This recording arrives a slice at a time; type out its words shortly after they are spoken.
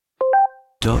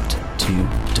Dot to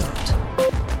dot.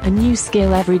 A new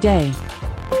skill every day.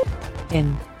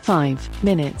 In 5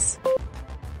 minutes.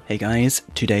 Hey guys,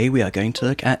 today we are going to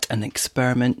look at an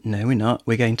experiment. No, we're not.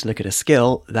 We're going to look at a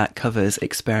skill that covers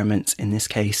experiments, in this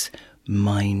case,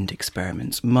 mind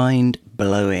experiments.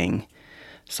 Mind-blowing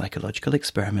psychological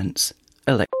experiments.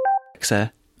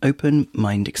 Alexa, open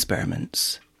mind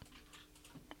experiments.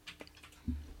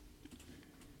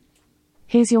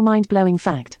 Here's your mind-blowing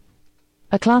fact.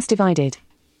 A class divided.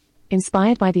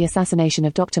 Inspired by the assassination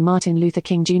of Dr. Martin Luther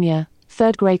King Jr.,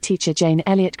 third-grade teacher Jane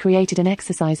Elliott created an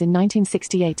exercise in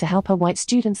 1968 to help her white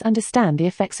students understand the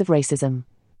effects of racism.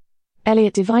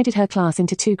 Elliott divided her class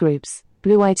into two groups,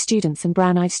 blue-eyed students and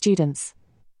brown-eyed students.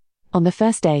 On the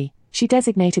first day, she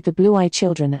designated the blue-eyed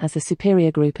children as the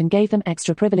superior group and gave them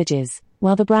extra privileges,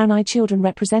 while the brown-eyed children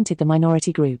represented the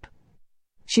minority group.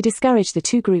 She discouraged the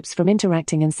two groups from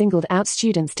interacting and singled out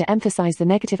students to emphasize the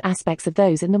negative aspects of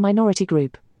those in the minority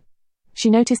group. She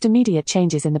noticed immediate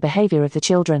changes in the behavior of the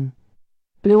children.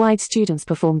 Blue-eyed students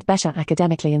performed better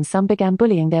academically and some began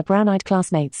bullying their brown-eyed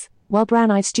classmates, while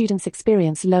brown-eyed students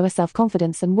experienced lower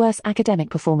self-confidence and worse academic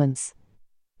performance.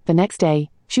 The next day,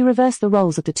 she reversed the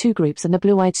roles of the two groups and the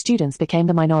blue-eyed students became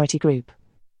the minority group.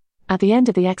 At the end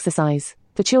of the exercise,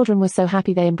 the children were so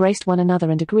happy they embraced one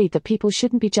another and agreed that people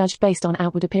shouldn't be judged based on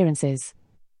outward appearances.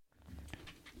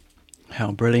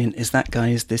 How brilliant is that,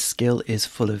 guys? This skill is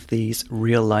full of these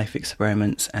real-life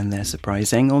experiments and their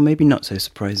surprising, or maybe not so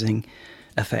surprising,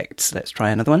 effects. Let's try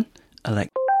another one.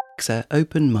 Alexa,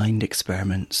 open mind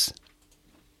experiments.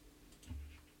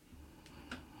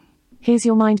 Here's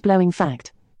your mind-blowing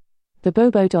fact. The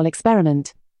Bobo doll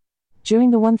experiment.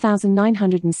 During the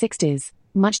 1960s,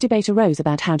 much debate arose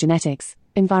about how genetics,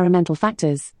 environmental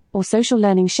factors, or social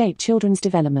learning shape children's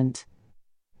development.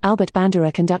 Albert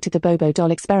Bandura conducted the Bobo doll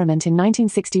experiment in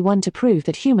 1961 to prove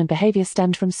that human behavior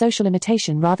stemmed from social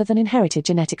imitation rather than inherited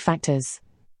genetic factors.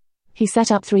 He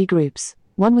set up three groups.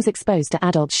 One was exposed to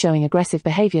adults showing aggressive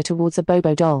behavior towards a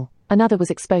Bobo doll, another was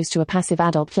exposed to a passive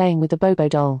adult playing with the Bobo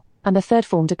doll, and the third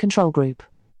formed a control group.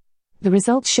 The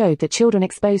results showed that children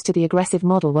exposed to the aggressive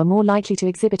model were more likely to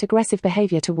exhibit aggressive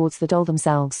behavior towards the doll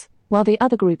themselves, while the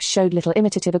other groups showed little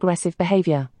imitative aggressive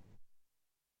behavior.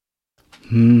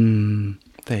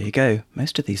 There you go.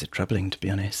 Most of these are troubling, to be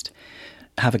honest.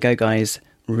 Have a go, guys.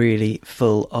 Really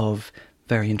full of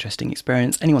very interesting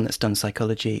experience. Anyone that's done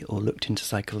psychology or looked into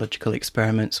psychological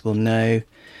experiments will know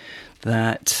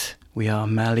that we are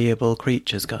malleable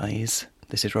creatures, guys.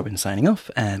 This is Robin signing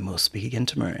off, and we'll speak again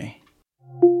tomorrow.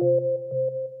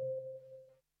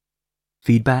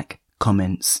 Feedback,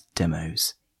 comments,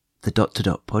 demos. The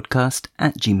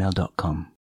podcast@gmail.com.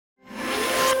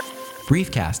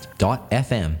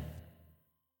 Briefcast.fm